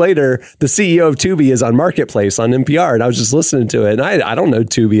couple weeks later, the CEO of Tubi is on Marketplace on NPR, and I was just listening to it, and I don't know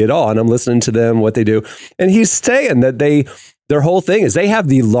Tubi at all, and I'm listening to them, what they do. And he's saying that their whole thing is they have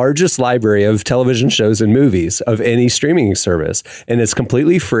the largest library of television shows and movies of any streaming service. And it's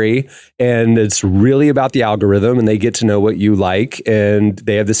completely free. And it's really about the algorithm. And they get to know what you like. And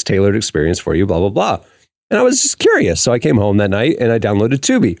they have this tailored experience for you, blah, blah, blah. And I was just curious. So I came home that night and I downloaded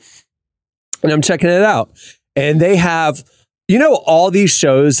Tubi. And I'm checking it out. And they have, all these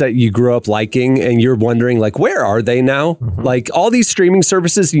shows that you grew up liking and you're wondering, like, where are they now? Like all these streaming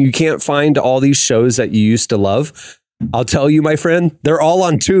services and you can't find all these shows that you used to love. I'll tell you, my friend, they're all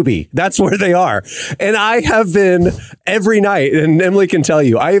on Tubi. That's where they are. And I have been every night, and Emily can tell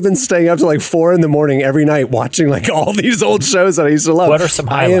you, I have been staying up to like 4 a.m. every night watching like all these old shows that I used to love. What are some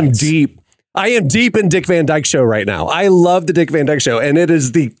highlights? I am deep in Dick Van Dyke Show right now. I love the Dick Van Dyke Show, and it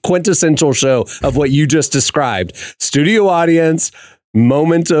is the quintessential show of what you just described. Studio audience,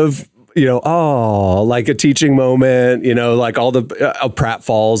 moment of like a teaching moment, like all the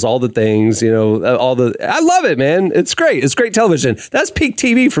pratfalls, all the things, I love it, man. It's great. It's great television. That's peak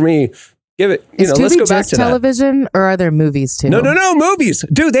TV for me. Give it, Is let's Tubi go back just to television, or are there movies too? No, movies.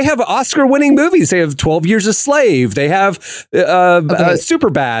 Dude, they have Oscar-winning movies. They have 12 Years a Slave. They have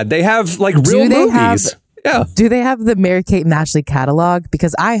Superbad. They have like real movies. Do they have the Mary-Kate and Ashley catalog?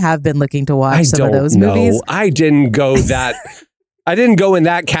 Because I have been looking to watch some of those movies. I didn't go that... I didn't go in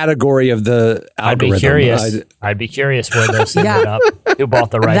that category of the algorithm. I'd be curious where those ended up. Who bought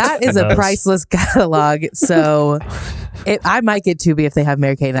the rights? That is a priceless catalog. So I might get Tubi if they have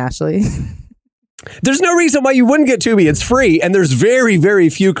Mary-Kate and Ashley. There's no reason why you wouldn't get Tubi. It's free, and there's very, very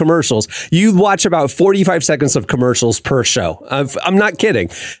few commercials. You watch about 45 seconds of commercials per show. I'm not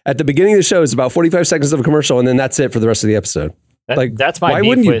kidding. At the beginning of the show, it's about 45 seconds of a commercial, and then that's it for the rest of the episode. That's my why beef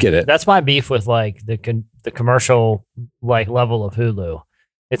wouldn't you get it? That's my beef with like the commercial like level of Hulu.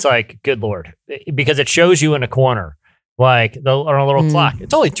 It's like, good Lord, because it shows you in a corner like on a little clock.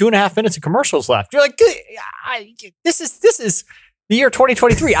 It's only 2.5 minutes of commercials left. You're like, this is the year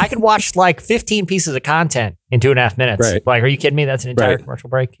 2023. I can watch like 15 pieces of content in 2.5 minutes. Right. Like, are you kidding me? That's an entire commercial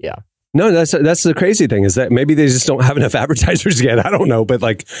break. Yeah. No, that's the crazy thing is that maybe they just don't have enough advertisers yet. I don't know, but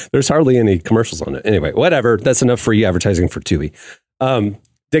like there's hardly any commercials on it. Anyway, whatever. That's enough free advertising for Tubi.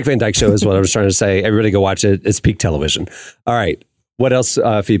 Dick Van Dyke Show is what I was trying to say. Everybody go watch it. It's peak television. All right. What else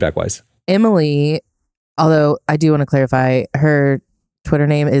feedback wise? Emily, although I do want to clarify, her Twitter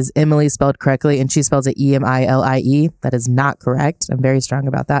name is Emily spelled correctly, and she spells it Emilie. That is not correct. I'm very strong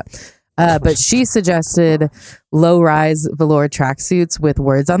about that. But she suggested low-rise velour tracksuits with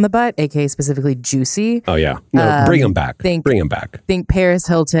words on the butt, aka specifically juicy. Oh, yeah. No, bring them back. Bring them back. Think Paris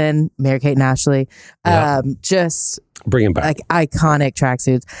Hilton, Mary-Kate and Ashley. Just bring them back. Like iconic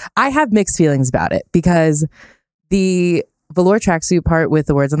tracksuits. I have mixed feelings about it because the velour tracksuit part with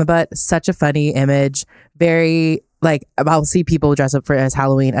the words on the butt, such a funny image. Very, like, I'll see people dress up for it as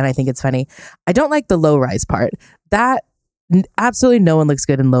Halloween, and I think it's funny. I don't like the low-rise part. That absolutely no one looks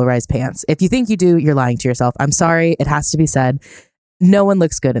good in low-rise pants. If you think you do, you're lying to yourself. I'm sorry. It has to be said. No one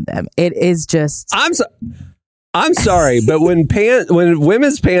looks good in them. It is just... I'm sorry, but when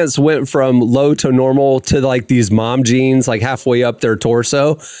women's pants went from low to normal to like these mom jeans, like halfway up their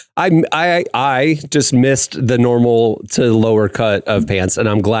torso, I just missed the normal to lower cut of pants, and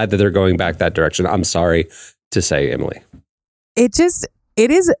I'm glad that they're going back that direction. I'm sorry to say, Emily. It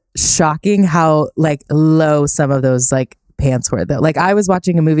is shocking how like low some of those like pants were though. Like I was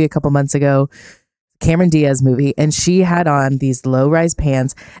watching a movie a couple months ago, Cameron Diaz movie, and she had on these low-rise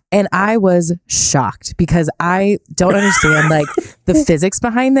pants, and I was shocked because I don't understand like the physics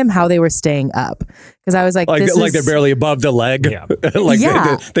behind them, how they were staying up. Because I was like they're barely above the leg. Yeah.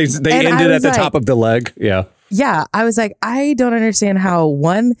 they ended at the top of the leg. Yeah. Yeah, I was like, I don't understand how,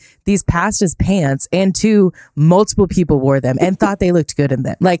 one, these passed as pants, and two, multiple people wore them and thought they looked good in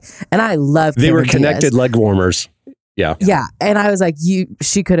them. Like, and I love They Cameron were connected Diaz. Leg warmers. Yeah. Yeah. And I was like,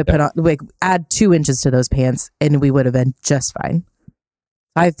 she could have put on, like, add 2 inches to those pants and we would have been just fine.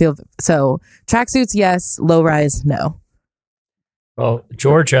 I feel so. Tracksuits, yes. Low rise, no. Well,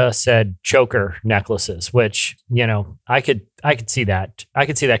 Georgia said choker necklaces, which, you know, I could see that. I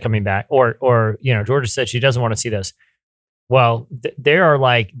could see that coming back. Or, you know, Georgia said she doesn't want to see those. Well, they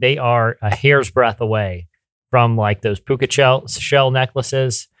are a hair's breadth away from like those puka shell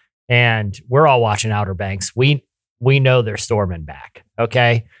necklaces. And we're all watching Outer Banks. We know they're storming back.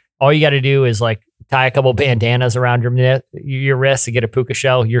 Okay. All you got to do is like tie a couple bandanas around your wrists to get a puka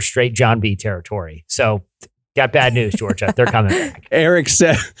shell. You're straight John B territory. So got bad news, Georgia. They're coming back. Eric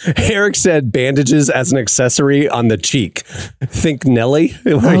said bandages as an accessory on the cheek. Think Nelly.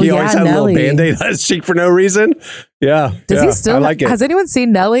 He always had Nelly. a little Band-Aid on his cheek for no reason. Yeah. Does he still? I like it. Has anyone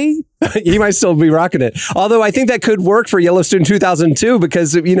seen Nelly? He might still be rocking it. Although I think that could work for Yellowstone 2002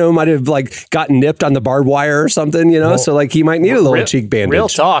 because, you know, might have like gotten nipped on the barbed wire or something, you know, so like he might need a little cheek bandage. Real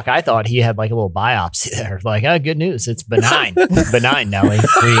talk. I thought he had like a little biopsy there. Like, oh, good news. It's benign. Benign, Nelly.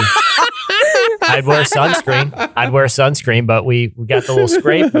 I'd wear sunscreen, but we got the little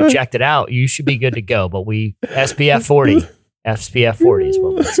scrape. We checked it out. You should be good to go. But SPF 40. SPF 40 is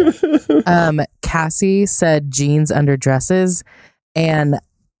what we said. Cassie said jeans under dresses, and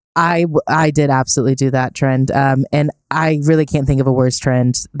I did absolutely do that trend. And I really can't think of a worse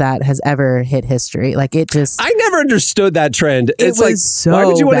trend that has ever hit history. Like it just, I never understood that trend. It's was like, so why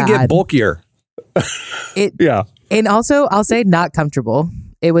would you want to get bad. bulkier? Yeah. And also I'll say not comfortable.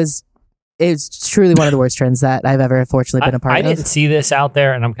 It's truly one of the worst trends that I've ever fortunately been a part I of. didn't see this out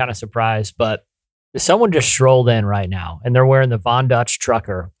there, and I'm kind of surprised, but someone just strolled in right now, and they're wearing the Von Dutch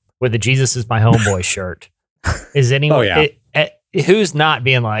trucker with the Jesus is my homeboy shirt. Is anyone who's not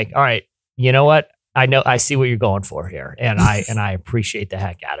being like, all right, you know what? I see what you're going for here, and I appreciate the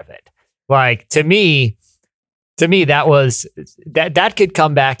heck out of it. Like to me, that was that could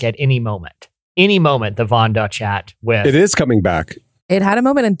come back at any moment. Any moment, the Von Dutch hat with it is coming back. It had a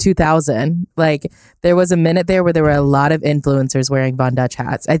moment in 2000. Like there was a minute there where there were a lot of influencers wearing Von Dutch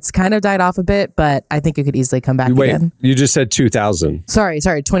hats. It's kind of died off a bit, but I think it could easily come back again. You just said 2000. Sorry,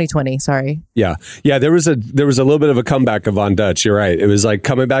 2020. Sorry. Yeah. There was a little bit of a comeback of Von Dutch. You're right. It was like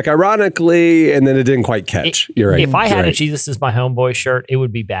coming back ironically, and then it didn't quite catch. You're right. If I had a Jesus is my homeboy shirt, it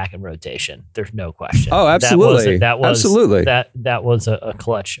would be back in rotation. There's no question. Oh, absolutely. Absolutely. That was a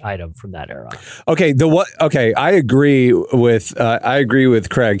clutch item from that era. Okay. I agree with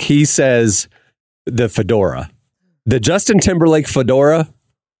Craig. He says the fedora, the Justin Timberlake fedora.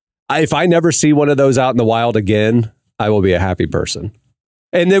 If I never see one of those out in the wild again, I will be a happy person.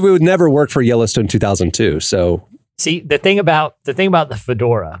 And then we would never work for Yellowstone 2002. So see the thing about the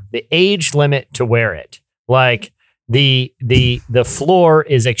fedora, the age limit to wear it, like the floor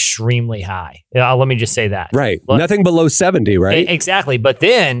is extremely high. Let me just say that. Right. Nothing below 70, right? Exactly. But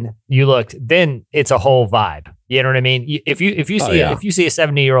then then it's a whole vibe. You know what I mean? If you see a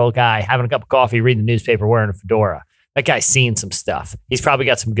 70-year-old guy having a cup of coffee, reading the newspaper, wearing a fedora, that guy's seen some stuff. He's probably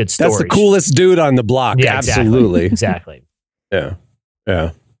got some good stories. That's the coolest dude on the block. Yeah, absolutely. Exactly. Yeah.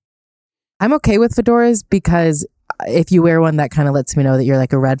 Yeah. I'm okay with fedoras because if you wear one, that kind of lets me know that you're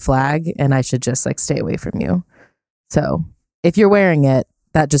like a red flag and I should just like stay away from you. So if you're wearing it,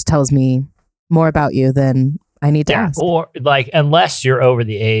 that just tells me more about you than I need to ask. Or like, unless you're over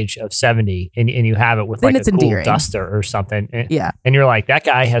the age of 70 and you have it with Then like it's a cool endearing. duster or something. Yeah. And you're like, that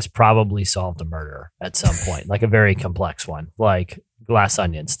guy has probably solved a murder at some point, like a very complex one, like Glass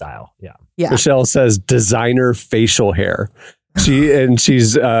Onion style. Yeah. Yeah. Michelle says designer facial hair. She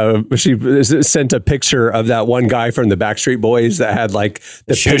sent a picture of that one guy from the Backstreet Boys that had like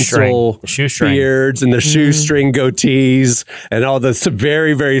the pencil shoestring beards and the shoestring goatees and all this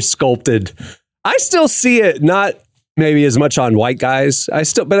very, very sculpted. I still see it, not maybe as much on white guys. I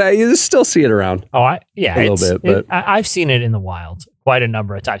still see it around. Oh, a little bit. But I've seen it in the wild. quite a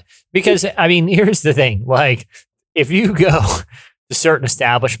number of times. Because, I mean, here's the thing. Like, if you go to certain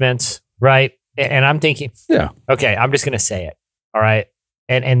establishments, right? And I'm thinking, okay, I'm just going to say it. All right.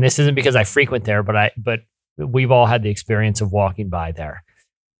 And this isn't because I frequent there, but we've all had the experience of walking by there.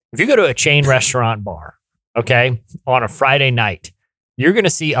 If you go to a chain restaurant bar, okay, on a Friday night, you're going to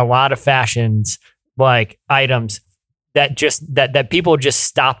see a lot of fashions, like items that just that people just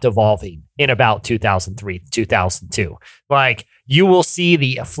stopped evolving in about 2003, 2002. Like, you will see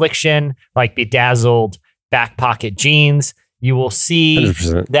the Affliction, like bedazzled back pocket jeans. You will see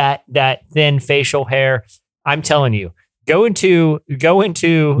 100%. that thin facial hair. I'm telling you, go into.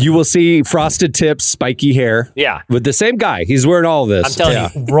 You will see frosted tips, spiky hair. Yeah, with the same guy. He's wearing all of this. I'm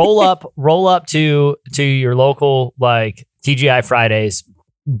telling you, roll up to your local like TGI Fridays,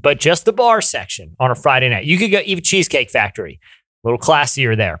 but just the bar section on a Friday night. You could go even Cheesecake Factory, a little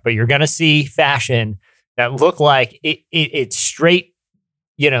classier there, but you're going to see fashion that look like it's straight,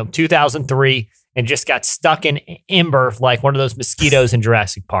 2003 and just got stuck in ember like one of those mosquitoes in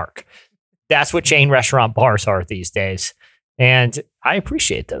Jurassic Park. That's what chain restaurant bars are these days. And I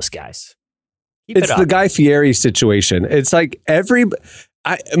appreciate those guys. It's the Guy Fieri situation. It's like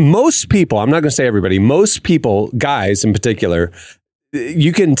most people, I'm not going to say everybody, most people, guys in particular,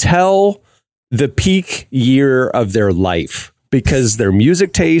 you can tell the peak year of their life because their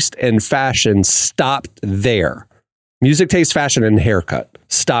music taste and fashion stopped there. Music taste, fashion, and haircut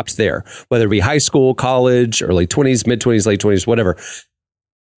stopped there, whether it be high school, college, early 20s, mid 20s, late 20s, whatever.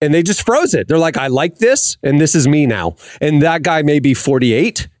 And they just froze it. They're like, I like this, and this is me now. And that guy may be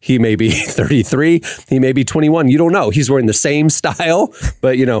 48. He may be 33. He may be 21. You don't know. He's wearing the same style.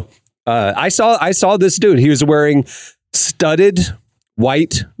 But, I saw this dude. He was wearing studded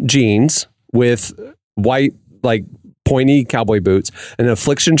white jeans with white, like, pointy cowboy boots, an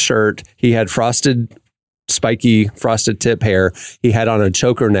Affliction shirt. He had spiky frosted tip hair. He had on a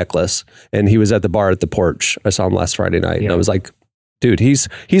choker necklace, and he was at the bar at the Porch. I saw him last Friday night, and I was like, dude, he's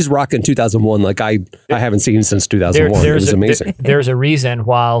rocking 2001 like I haven't seen since 2001. It was amazing. There's a reason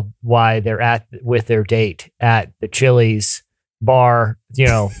why they're with their date at the Chili's bar,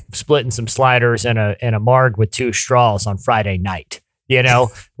 splitting some sliders and a marg with 2 straws on Friday night.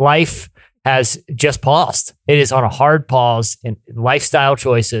 Life has just paused. It is on a hard pause, and lifestyle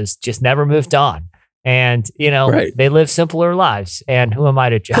choices just never moved on. And, They live simpler lives. And who am I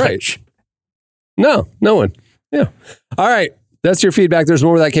to judge? Right. No one. Yeah. All right. That's your feedback. There's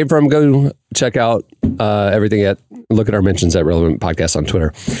more where that came from. Go check out everything look at our mentions at Relevant Podcast on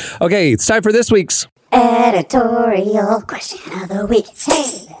Twitter. Okay. It's time for this week's editorial question of the week.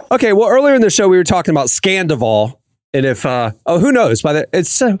 Hey. Okay. Well, earlier in the show, we were talking about Scandival. And if, who knows?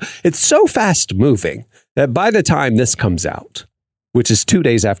 It's so fast moving that by the time this comes out, which is 2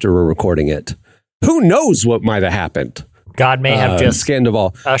 days after we're recording it, who knows what might have happened? God may have just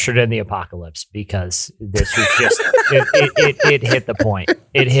Scandival ushered in the apocalypse because this was just it hit the point.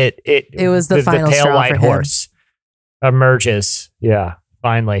 It was the final pale straw white for him. horse emerges. Yeah,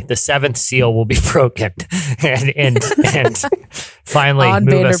 finally, the 7th seal will be broken, and finally On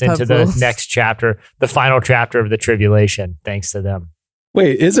move us Vanderpump into the Rules. next chapter, the final chapter of the tribulation. Thanks to them.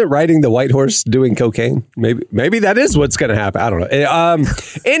 Wait, isn't riding the white horse doing cocaine? Maybe that is what's going to happen. I don't know.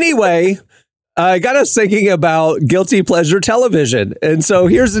 Anyway. I got us thinking about guilty pleasure television. And so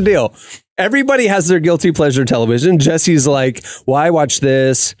here's the deal. Everybody has their guilty pleasure television. Jesse's like, well, I watch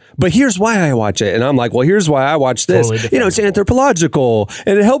this, but here's why I watch it. And I'm like, well, here's why I watch this. Totally it's anthropological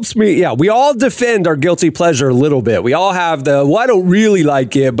and it helps me. Yeah, we all defend our guilty pleasure a little bit. We all have I don't really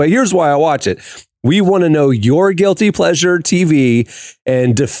like it, but here's why I watch it. We want to know your guilty pleasure TV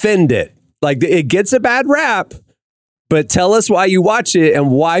and defend it. Like, it gets a bad rap, but tell us why you watch it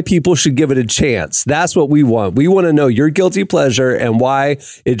and why people should give it a chance. That's what we want. We want to know your guilty pleasure and why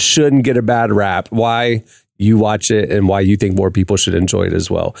it shouldn't get a bad rap, why you watch it and why you think more people should enjoy it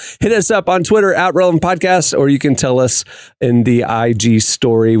as well. Hit us up on Twitter at Relevant Podcast, or you can tell us in the IG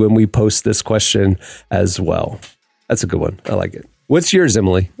story when we post this question as well. That's a good one. I like it. What's yours,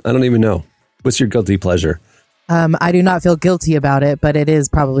 Emily? I don't even know. What's your guilty pleasure? I do not feel guilty about it, but it is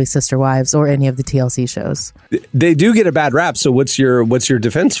probably Sister Wives or any of the TLC shows. They do get a bad rap. So what's your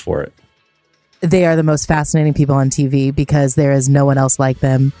defense for it? They are the most fascinating people on TV because there is no one else like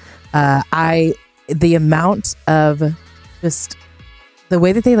them. The amount of just the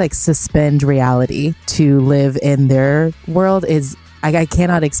way that they like suspend reality to live in their world is, I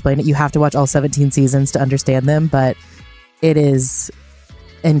cannot explain it. You have to watch all 17 seasons to understand them, but it is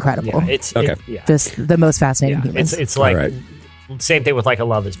incredible. Yeah, just the most fascinating humans. It's like same thing with like A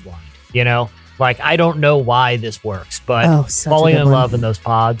Love Is Blind. Like, I don't know why this works, but falling in love in those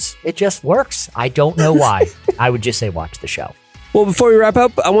pods, it just works. I don't know why. I would just say watch the show. Well, before we wrap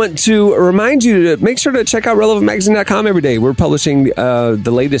up, I want to remind you to make sure to check out relevantmagazine.com every day. We're publishing the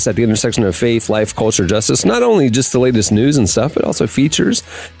latest at the intersection of faith, life, culture, justice. Not only just the latest news and stuff, but also features,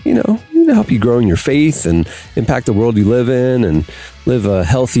 to help you grow in your faith and impact the world you live in and live a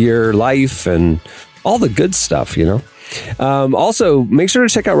healthier life and all the good stuff, Also, make sure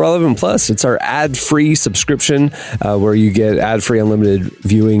to check out Relevant Plus. It's our ad-free subscription where you get ad-free unlimited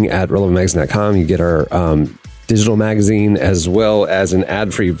viewing at relevantmagazine.com. You get our digital magazine, as well as an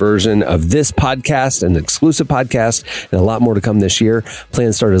ad-free version of this podcast, an exclusive podcast, and a lot more to come this year.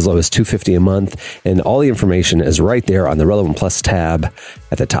 Plans start as low as $250 a month, and all the information is right there on the Relevant Plus tab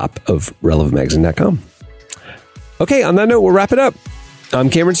at the top of relevantmagazine.com. Okay, on that note, we'll wrap it up. I'm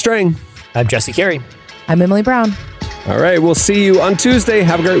Cameron Strang. I'm Jesse Carey. I'm Emily Brown. All right, we'll see you on Tuesday.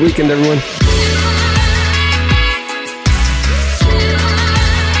 Have a great weekend, everyone.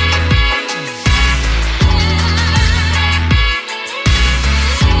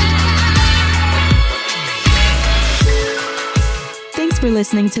 For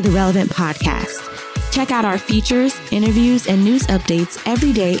listening to the Relevant Podcast. Check out our features, interviews, and news updates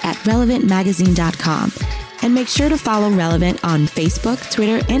every day at relevantmagazine.com. And make sure to follow Relevant on Facebook,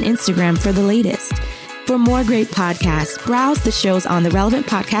 Twitter, and Instagram for the latest. For more great podcasts, browse the shows on the Relevant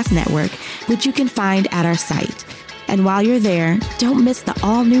Podcast Network, which you can find at our site. And while you're there, don't miss the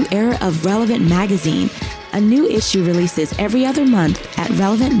all-new era of Relevant Magazine. A new issue releases every other month at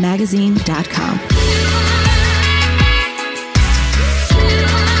relevantmagazine.com.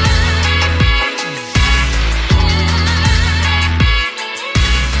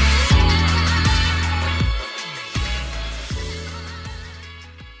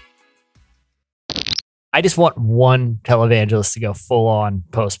 I just want one televangelist to go full on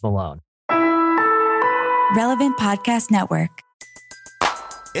Post Malone. Relevant Podcast Network.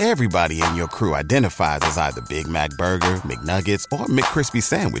 Everybody in your crew identifies as either Big Mac Burger, McNuggets, or McCrispy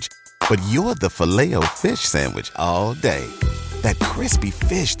Sandwich. But you're the Filet-O-Fish Sandwich all day. That crispy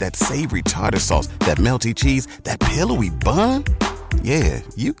fish, that savory tartar sauce, that melty cheese, that pillowy bun. Yeah,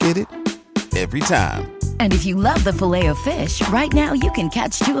 you get it. Every time. And if you love the Filet-O-Fish, right now you can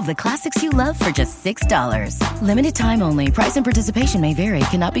catch two of the classics you love for just $6. Limited time only. Price and participation may vary.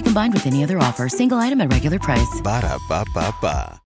 Cannot be combined with any other offer. Single item at regular price. Ba-da-ba-ba-ba.